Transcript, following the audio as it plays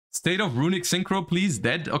State of Runick Synchro, please.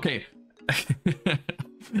 Dead. Okay.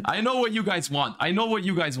 I know what you guys want. I know what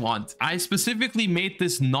you guys want. I specifically made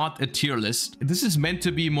this not a tier list. This is meant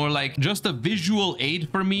to be more like just a visual aid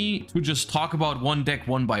for me to just talk about one deck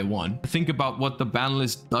one by one. Think about what the ban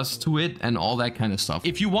list does to it and all that kind of stuff.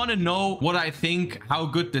 If you want to know what I think, how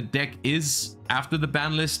good the deck is after the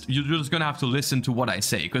ban list, you're just gonna have to listen to what I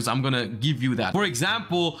say, because I'm gonna give you that. For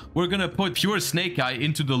example, we're gonna put Pure Snake Eye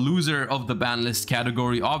into the loser of the ban list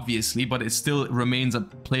category, obviously, but it still remains a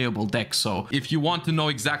playable deck. So if you want to know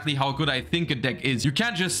exactly how good I think a deck is, you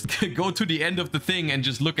can't just go to the end of the thing and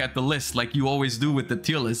just look at the list like you always do with the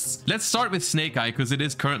tier lists. Let's start with Snake Eye, because it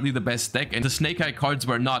is currently the best deck, and the Snake Eye cards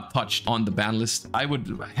were not touched on the ban list. I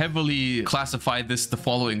would heavily classify this the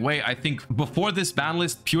following way. I think before this ban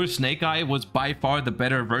list, Pure Snake Eye was by far the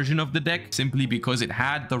better version of the deck, simply because it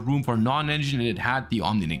had the room for non-engine and it had the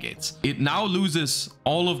Omni Negates. It now loses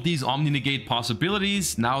all of these Omni Negate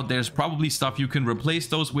possibilities. Now there's probably stuff you can replace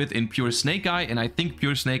those with in Pure Snake Eye, and I think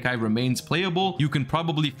Pure Snake Eye remains playable. You can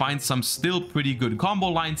probably find some still pretty good combo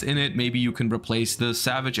lines in it. Maybe you can replace the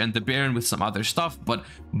Savage and the Baron with some other stuff, but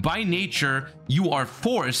by nature you are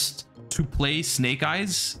forced to play Snake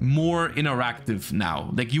Eyes more interactive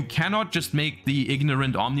now. Like, you cannot just make the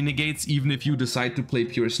ignorant Omni Negates even if you decide to play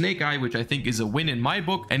Pure Snake Eye, which I think is a win in my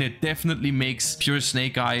book, and it definitely makes Pure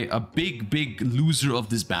Snake Eye a big loser of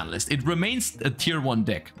this ban list. It remains a tier 1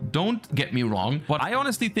 deck, don't get me wrong, but I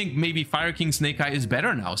honestly think maybe Fire King Snake Eye is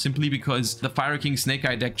better now, simply because the Fire King Snake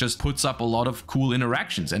Eye deck just puts up a lot of cool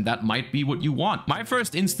interactions, and that might be what you want. My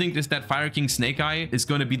first instinct is that Fire King Snake Eye is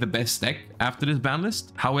going to be the best deck after this ban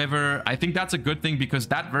list. However, I think that's a good thing, because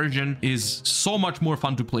that version is so much more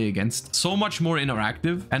fun to play against, so much more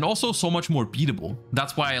interactive, and also so much more beatable.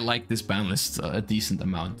 That's why I like this ban list a decent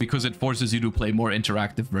amount, because it forces you to play more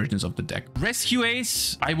interactive versions of the deck. Rescue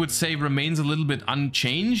Ace, I would say, remains a little bit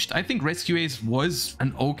unchanged. I think Rescue Ace was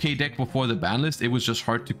an okay deck before the ban list. It was just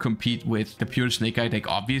hard to compete with the Pure Snake Eye deck,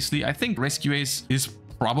 obviously. I think Rescue Ace is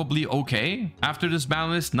probably okay after this ban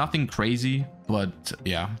list. Nothing crazy, but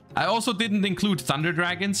yeah. I also didn't include Thunder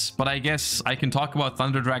Dragons, but I guess I can talk about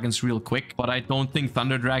Thunder Dragons real quick, but I don't think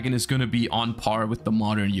Thunder Dragon is going to be on par with the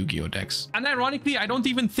modern Yu-Gi-Oh decks. And ironically, I don't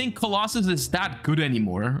even think Colossus is that good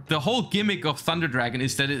anymore. The whole gimmick of Thunder Dragon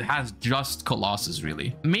is that it has just Colossus,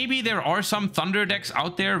 really. Maybe there are some Thunder decks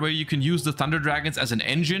out there where you can use the Thunder Dragons as an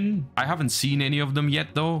engine. I haven't seen any of them yet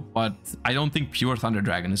though, but I don't think pure Thunder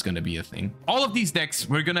Dragon is going to be a thing. All of these decks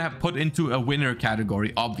we're going to have put into a winner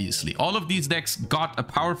category, obviously. All of these decks got a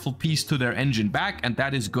powerful piece to their engine back, and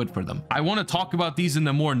that is good for them. I want to talk about these in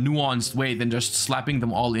a more nuanced way than just slapping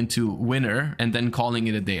them all into winner and then calling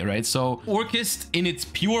it a day, right? So Orcust in its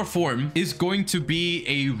pure form is going to be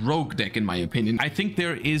a rogue deck, in my opinion. I think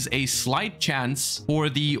there is a slight chance for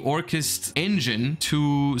the Orcust engine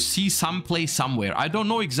to see some play somewhere. I don't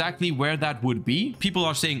know exactly where that would be. People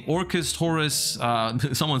are saying Orcust, Horus,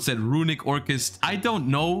 someone said Runick Orcust. I don't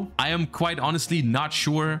know. I am quite honestly not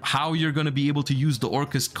sure how you're going to be able to use the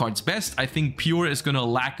Orcust cards best. I think pure is going to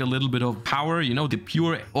lack a little bit of power. You know, the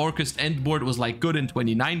pure Orcust end board was like good in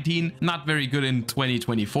 2019, not very good in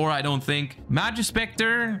 2024, I don't think.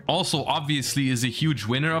 Majespecter also obviously is a huge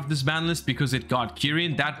winner of this ban list because it got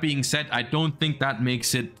Kyrian. That being said, I don't think that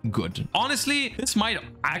makes it good. Honestly, this might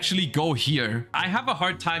actually go here. I have a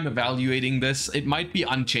hard time evaluating this. It might be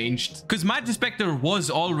Unchanged, because Majespecter was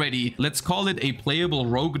already, let's call it a playable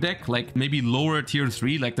rogue deck, like maybe lower tier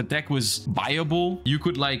 3. Like, the deck was viable. You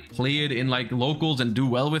could like play it in like locals and do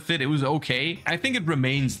well with it. It was okay. I think it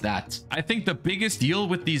remains that. I think the biggest deal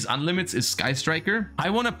with these unlimits is Sky Striker. I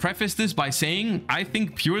want to preface this by saying I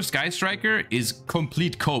think pure Sky Striker is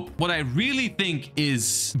complete cope. What I really think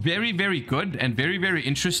is very good and very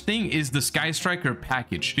interesting is the Sky Striker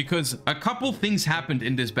package, because a couple things happened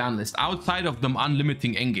in this ban list outside of them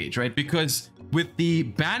unlimiting Engage, right? Because with the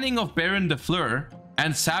banning of Baron de Fleur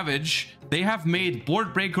and Savage, they have made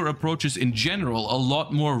board breaker approaches in general a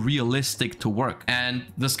lot more realistic to work. And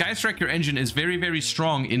the Sky Striker engine is very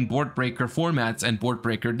strong in board breaker formats and board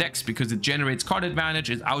breaker decks because it generates card advantage,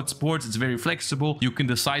 it outsports, it's very flexible. You can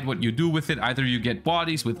decide what you do with it. Either you get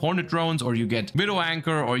bodies with Hornet drones, or you get Widow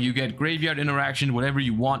Anchor, or you get graveyard interaction, whatever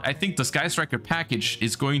you want. I think the Sky Striker package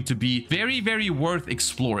is going to be very worth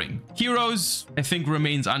exploring. Heroes, I think,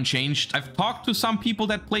 remains unchanged. I've talked to some people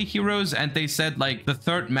that play Heroes and they said like the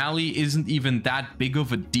third Mali isn't isn't even that big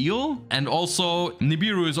of a deal. And also,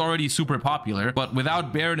 Nibiru is already super popular, but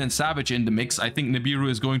without Baron and Savage in the mix, I think Nibiru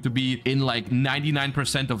is going to be in like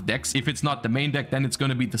 99% of decks. If it's not the main deck, then it's going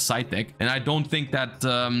to be the side deck. And I don't think that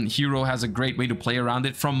hero has a great way to play around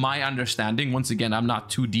it from my understanding. Once again, I'm not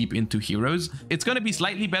too deep into heroes. It's going to be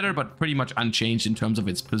slightly better, but pretty much unchanged in terms of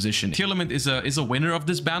its position. Tearlament is a winner of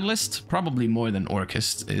this ban list, probably more than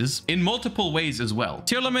Orcust is, in multiple ways as well.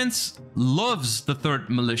 Tearlaments loves the third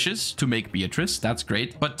Malicious to make Beatrice. That's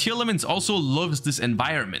great. But Tearlaments also loves this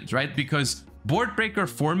environment, right? Because board breaker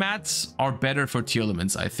formats are better for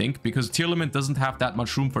Tearlaments, I think, because Tearlament doesn't have that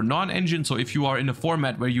much room for non-engine. So if you are in a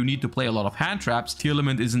format where you need to play a lot of hand traps,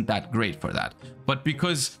 Tearlament isn't that great for that. But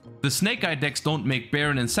because the Snake Eye decks don't make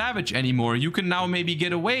Baron and Savage anymore, you can now maybe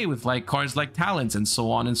get away with like cards like Talents and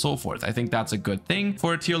so on and so forth. I think that's a good thing.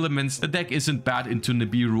 For Tearlaments, the deck isn't bad into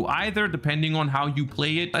Nibiru either, depending on how you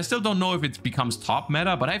play it. I still don't know if it becomes top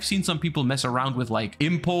meta, but I've seen some people mess around with like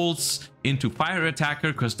Impulse into Fire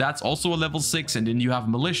Attacker, because that's also a level 6, and then you have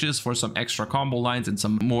Malicious for some extra combo lines and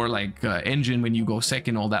some more like engine when you go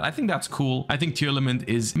second, all that. I think that's cool. I think Tearlament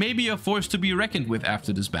is maybe a force to be reckoned with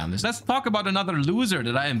after this ban list. Let's talk about another loser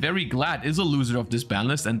that I am very glad is a loser of this ban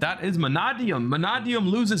list, and that is Mannadium. Mannadium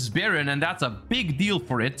loses Baron, and that's a big deal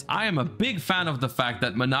for it. I am a big fan of the fact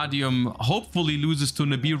that Mannadium hopefully loses to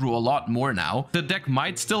Nibiru a lot more now. The deck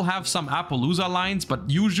might still have some Appaloosa lines, but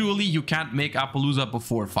usually you can't make Appaloosa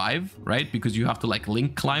before 5, right? Because you have to like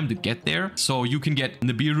link climb to get there. So you can get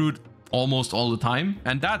Nibiru almost all the time,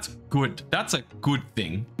 and that's good. That's a good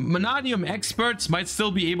thing. Mannadium experts might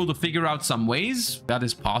still be able to figure out some ways. That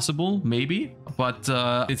is possible, maybe, but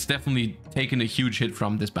it's definitely taken a huge hit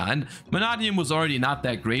from this ban. Mannadium was already not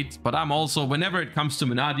that great, but I'm also, whenever it comes to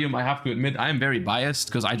Mannadium, I have to admit I am very biased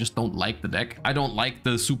because I just don't like the deck. I don't like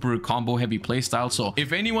the super combo heavy playstyle. So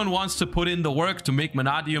if anyone wants to put in the work to make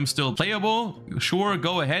Mannadium still playable, sure,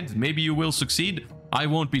 go ahead. Maybe you will succeed. I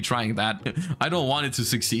won't be trying that. I don't want it to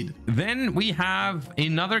succeed. Then we have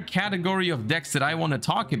another category of decks that I want to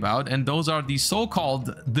talk about, and those are the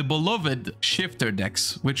so-called the beloved shifter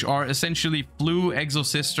decks, which are essentially Flu,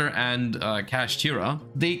 Exosister, and Kashtira.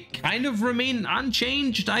 They kind of remain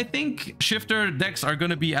unchanged, I think. Shifter decks are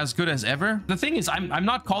going to be as good as ever. The thing is, I'm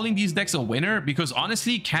not calling these decks a winner because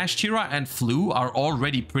honestly, Kashtira and Flu are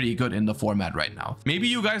already pretty good in the format right now. Maybe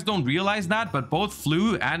you guys don't realize that, but both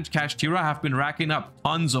Flu and Kashtira have been racking up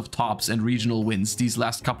tons of tops and regional wins these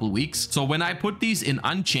last couple weeks. So when I put these in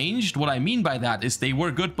unchanged, what I mean by that is they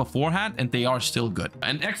were good beforehand and they are still good.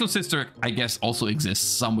 And Exosister, I guess, also exists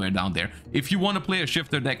somewhere down there. If you want to play a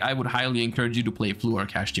shifter deck, I would highly encourage you to play Flu or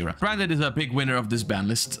Kashtira. Branded is a big winner of this ban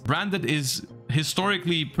list. Branded is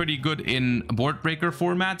historically pretty good in board breaker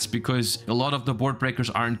formats because a lot of the board breakers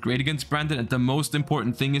aren't great against Branded, and the most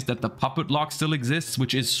important thing is that the puppet lock still exists,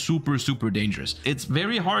 which is super dangerous. It's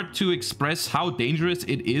very hard to express how dangerous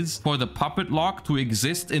it is for the puppet lock to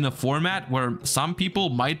exist in a format where some people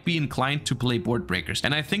might be inclined to play board breakers,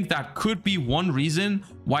 and I think that could be one reason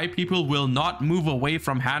why people will not move away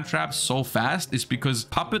from hand traps so fast, is because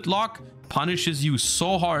puppet lock punishes you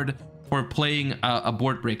so hard for playing a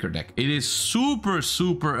board breaker deck. It is super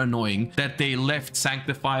annoying that they left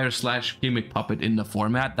Sanctifier / Gimmick Puppet in the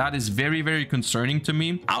format. That is very concerning to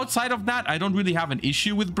me. Outside of that, I don't really have an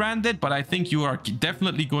issue with Branded, but I think you are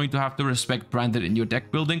definitely going to have to respect Branded in your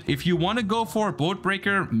deck building. If you want to go for board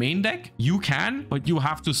breaker main deck, you can, but you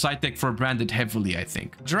have to side deck for Branded heavily, I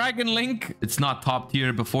think. Dragon Link, it's not top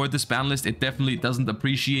tier before this ban list. It definitely doesn't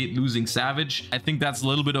appreciate losing Savage. I think that's a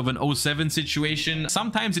little bit of an 07 situation.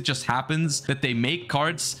 Sometimes it just happens that they make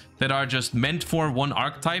cards that are just meant for one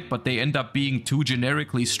archetype, but they end up being too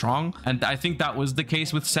generically strong. And I think that was the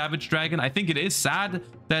case with Savage Dragon. I think it is sad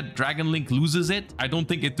that Dragon Link loses it. I don't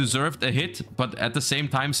think it deserved a hit, but at the same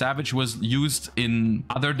time, Savage was used in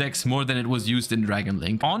other decks more than it was used in Dragon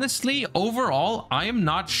Link. Honestly, overall, I am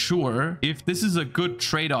not sure if this is a good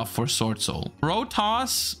trade-off for Swordsoul.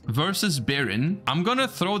 Protoss versus Baron, I'm gonna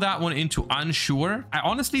throw that one into unsure. I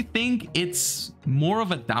honestly think it's more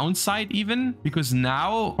of a downside even, because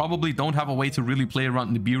now probably don't have a way to really play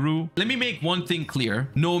around Nibiru. Let me make one thing clear.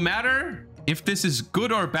 No matter if this is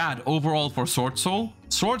good or bad overall for Swordsoul,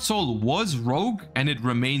 Swordsoul was rogue and it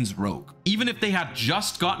remains rogue. Even if they had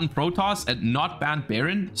just gotten Protoss and not banned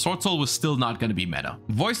Baron, Swordsoul was still not going to be meta.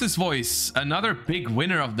 Voiceless Voice, another big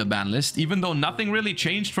winner of the ban list. Even though nothing really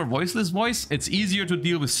changed for Voiceless Voice, it's easier to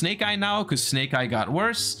deal with Snake Eye now because Snake Eye got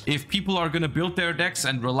worse. If people are going to build their decks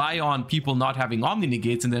and rely on people not having Omni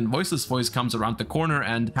Negates, and then Voiceless Voice comes around the corner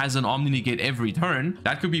and has an Omni Negate every turn,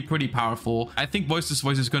 that could be pretty powerful. I think Voiceless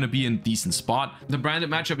Voice is going to be in a decent spot. The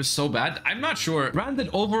Branded matchup is so bad. I'm not sure. Branded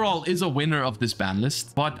overall is a winner of this ban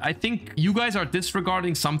list, but I think think you guys are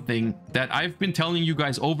disregarding something that I've been telling you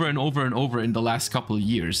guys over and over and over in the last couple of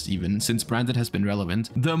years, even since Branded has been relevant.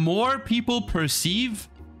 The more people perceive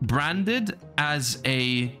Branded as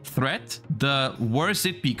a threat, the worse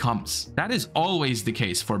it becomes. That is always the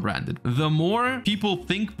case for Branded. The more people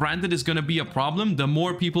think Branded is going to be a problem, the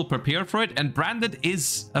more people prepare for it. And Branded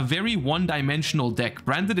is a very one-dimensional deck.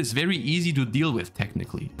 Branded is very easy to deal with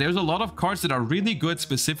technically. There's a lot of cards that are really good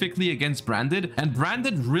specifically against Branded, and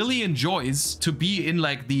Branded really enjoys to be in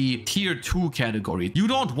like the tier 2 category. You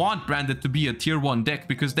don't want Branded to be a tier 1 deck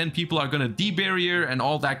because then people are going to de-barrier and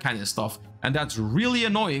all that kind of stuff. And that's really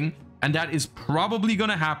annoying. And that is probably going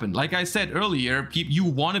to happen. Like I said earlier, you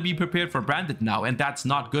want to be prepared for Branded now, and that's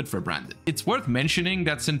not good for Branded. It's worth mentioning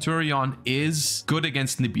that Centur-Ion is good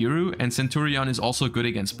against Nibiru, and Centur-Ion is also good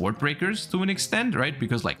against board breakers to an extent, right?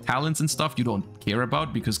 Because like talents and stuff you don't care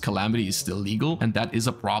about because Calamity is still legal, and that is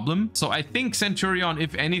a problem. So I think Centur-Ion,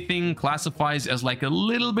 if anything, classifies as like a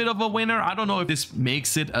little bit of a winner. I don't know if this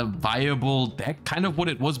makes it a viable deck, kind of what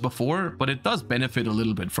it was before, but it does benefit a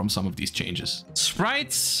little bit from some of these changes.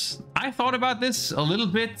 Sprites, I thought about this a little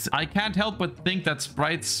bit. I can't help but think that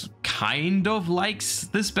Sprites kind of likes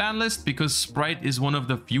this ban list because Spright is one of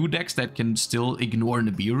the few decks that can still ignore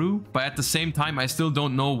Nibiru. But at the same time, I still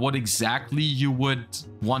don't know what exactly you would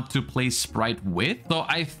want to play Spright with. So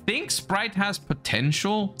I think Spright has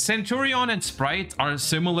potential. Centur-Ion and Spright are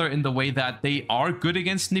similar in the way that they are good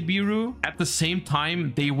against Nibiru. At the same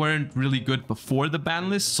time, they weren't really good before the ban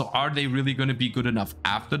list. So are they really going to be good enough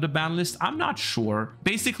after the ban list? I'm not sure.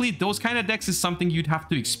 Basically, those kind of decks is something you'd have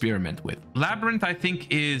to experiment with. Labrynth, I think,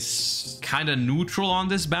 is kind of neutral on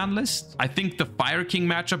this ban list. I think the Fire King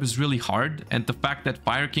matchup is really hard, and the fact that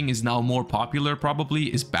Fire King is now more popular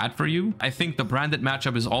probably is bad for you. I think the Branded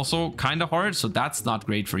matchup is also kind of hard, so that's not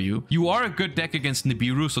great for you. You are a good deck against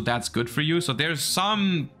Nibiru, so that's good for you. So there's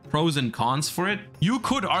some pros and cons for it. You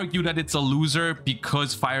could argue that it's a loser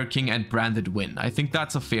because Fire King and Branded win. I think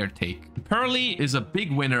that's a fair take. Purrely is a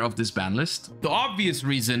big winner of this ban list. The obvious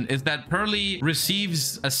reason is that Purrely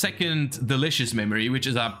receives a second Delicious Memory, which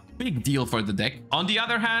is a big deal for the deck. On the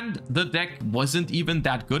other hand, the deck wasn't even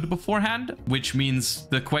that good beforehand, which means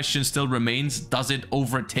the question still remains, does it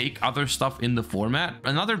overtake other stuff in the format?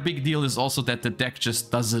 Another big deal is also that the deck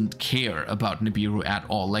just doesn't care about Nibiru at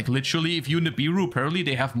all. Like literally, if you Nibiru Purrely,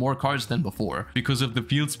 they have more cards than before because of the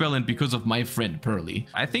field spell and because of my friend Purrely.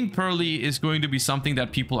 I think Purrely is going to be something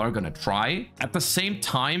that people are going to try. At the same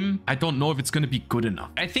time, I don't know if it's going to be good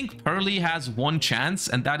enough. I think Purrely has one chance,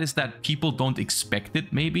 and that is that people don't expect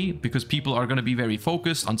it maybe, because people are going to be very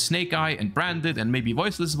focused on Snake Eye and Branded and maybe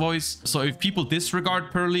Voiceless Voice. So if people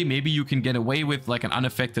disregard Purrely, maybe you can get away with like an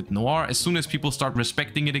unaffected Noir. As soon as people start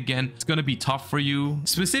respecting it again, it's going to be tough for you.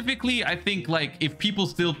 Specifically, I think like if people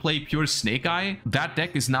still play pure Snake Eye, that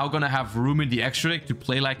deck is now going to have room in the extra deck to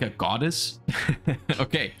play like a goddess.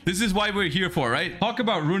 Okay, this is why we're here for, right? Talk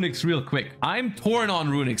about Runicks real quick. I'm torn on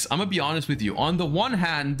Runicks. I'm gonna be honest with you. On the one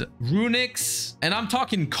hand, Runicks, and I'm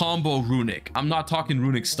talking combo Runick. I'm not talking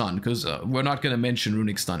Runick Stun because we're not going to mention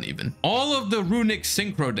Runick Stun even. All of the Runick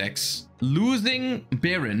synchro decks, losing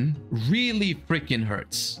Baron really freaking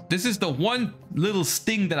hurts. This is the one little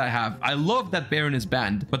sting that I have. I love that Baron is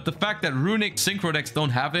banned, but the fact that Runick synchro decks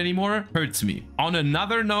don't have it anymore hurts me. On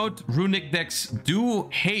another note, Runick decks do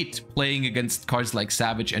hate playing against cards like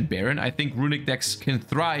Savage and Baron. I think Runick decks can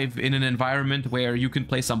thrive in an environment where you can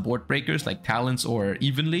play some board breakers like Talents or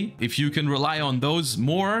Evenly. If you can rely on those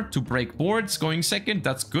more to break boards going second,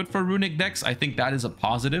 that's good for Runick decks. I think that is a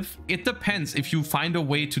positive. It depends if you find a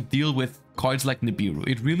way to deal with cards like Nibiru.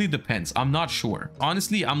 It really depends. I'm not sure.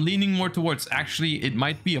 Honestly, I'm leaning more towards actually it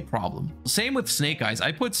might be a problem. Same with Snake Eyes.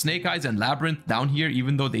 I put Snake Eyes and Labrynth down here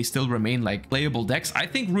even though they still remain like playable decks. I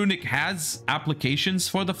think Runick has applications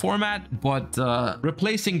for the format, but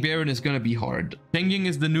replacing Baron is going to be hard. Changing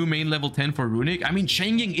is the new main level 10 for Runick. I mean,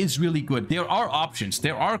 Changing is really good. There are options.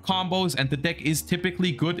 There are combos, and the deck is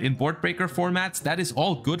typically good in board breaker formats. That is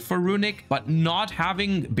all good for Runick, but not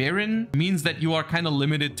having Baron means that you are kind of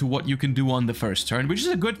limited to what you can do on the first turn, which is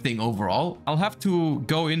a good thing overall. I'll have to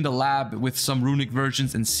go in the lab with some Runick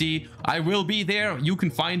versions and see. I will be there. You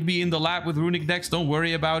can find me in the lab with Runick decks. Don't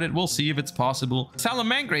worry about it. We'll see if it's possible.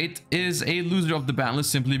 Salamangreat is a loser of the ban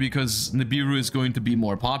list simply because Nibiru is going to be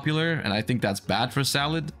more popular, and I think that's bad for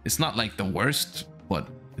Salad. It's not like the worst, but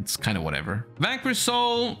it's kind of whatever. Vanquish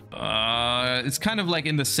Soul, it's kind of like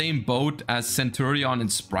in the same boat as Centur-Ion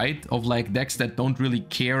and Spright, of like decks that don't really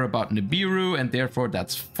care about Nibiru, and therefore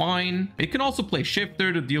that's fine. It can also play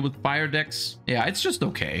Shifter to deal with fire decks. Yeah, it's just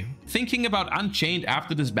okay. Thinking about Unchained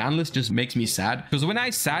after this ban list just makes me sad, because when I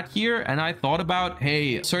sat here and I thought about,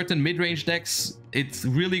 hey, certain mid-range decks It's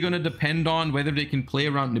really going to depend on whether they can play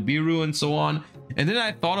around Nibiru and so on. And then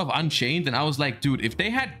I thought of Unchained and I was like, dude, if they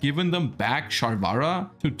had given them back Sharvara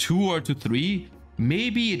to 2 or to 3,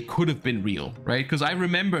 maybe it could have been real, right? Because I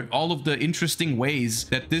remembered all of the interesting ways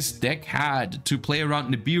that this deck had to play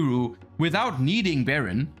around Nibiru without needing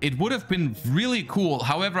Baron. It would have been really cool.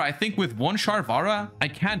 However, I think with 1 Sharvara, I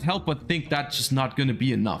can't help but think that's just not going to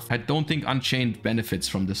be enough. I don't think Unchained benefits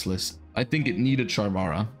from this list. I think it needed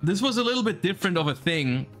Sharvara. This was a little bit different of a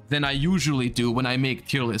thing than I usually do when I make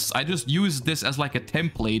tier lists. I just use this as like a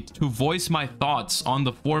template to voice my thoughts on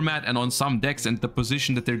the format and on some decks and the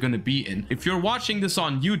position that they're going to be in. If you're watching this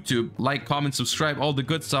on YouTube, like, comment, subscribe, all the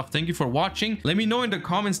good stuff. Thank you for watching. Let me know in the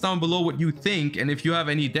comments down below what you think, and if you have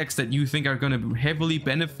any decks that you think are going to heavily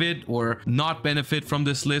benefit or not benefit from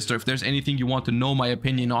this list, or if there's anything you want to know my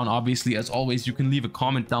opinion on. Obviously, as always, you can leave a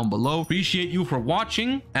comment down below. Appreciate you for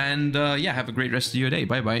watching, and yeah, have a great rest of your day.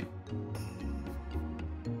 Bye bye.